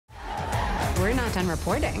We're not done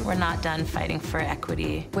reporting. We're not done fighting for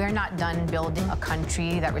equity. We're not done building a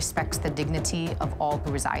country that respects the dignity of all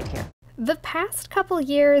who reside here. The past couple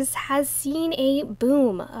years has seen a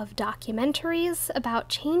boom of documentaries about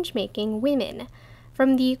change-making women.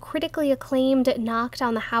 From the critically acclaimed Knock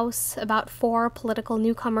Down the House about 4 political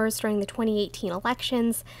newcomers during the 2018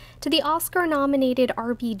 elections, to the Oscar-nominated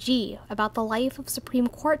RBG about the life of Supreme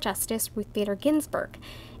Court Justice Ruth Bader Ginsburg,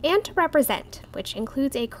 and to Represent, which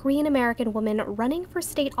includes a Korean-American woman running for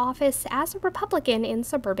state office as a Republican in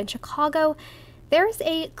suburban Chicago, there's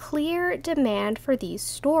a clear demand for these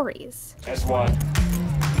stories. As what?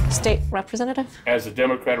 State representative? As a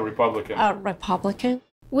Democrat or Republican? Republican.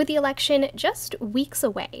 With the election just weeks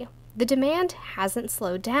away, the demand hasn't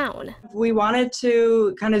slowed down. We wanted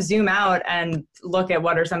to kind of zoom out and look at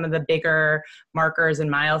what are some of the bigger markers and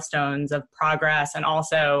milestones of progress, and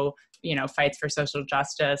also, fights for social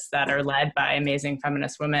justice that are led by amazing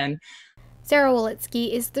feminist women. Sarah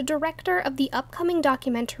Wolitsky is the director of the upcoming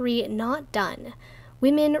documentary Not Done,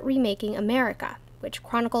 Women Remaking America, which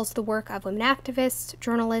chronicles the work of women activists,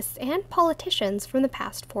 journalists, and politicians from the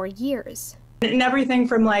past 4 years. And everything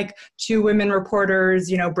from 2 women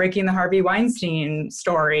reporters, breaking the Harvey Weinstein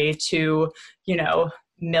story to,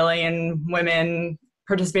 million women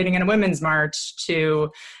participating in a women's march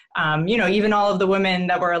to, even all of the women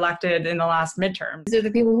that were elected in the last midterm. These are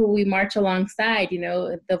the people who we march alongside,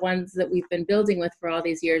 the ones that we've been building with for all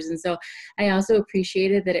these years. And so I also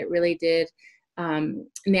appreciated that it really did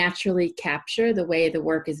naturally capture the way the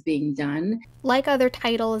work is being done. Like other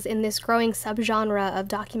titles in this growing subgenre of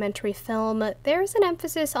documentary film, there's an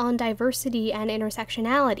emphasis on diversity and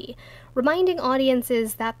intersectionality, reminding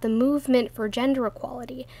audiences that the movement for gender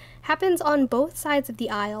equality happens on both sides of the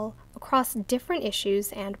aisle across different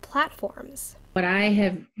issues and platforms. What I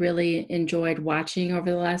have really enjoyed watching over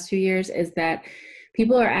the last few years is that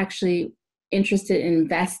people are actually interested in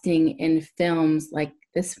investing in films like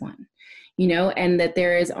this one. And that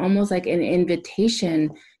there is almost like an invitation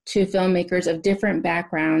to filmmakers of different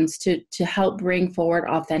backgrounds to help bring forward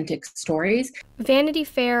authentic stories. Vanity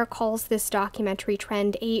Fair calls this documentary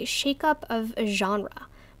trend a shakeup of a genre,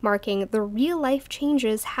 marking the real-life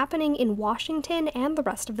changes happening in Washington and the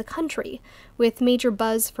rest of the country, with major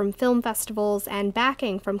buzz from film festivals and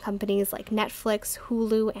backing from companies like Netflix,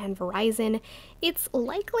 Hulu, and Verizon. It's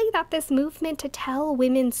likely that this movement to tell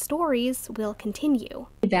women's stories will continue.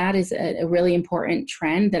 That is a really important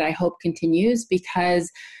trend that I hope continues because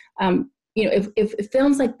if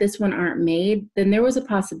films like this one aren't made, then there was a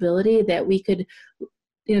possibility that we could,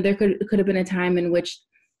 there could have been a time in which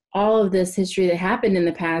all of this history that happened in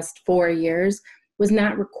the past 4 years was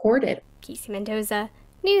not recorded. Casey Mendoza,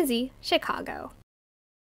 Newsy, Chicago.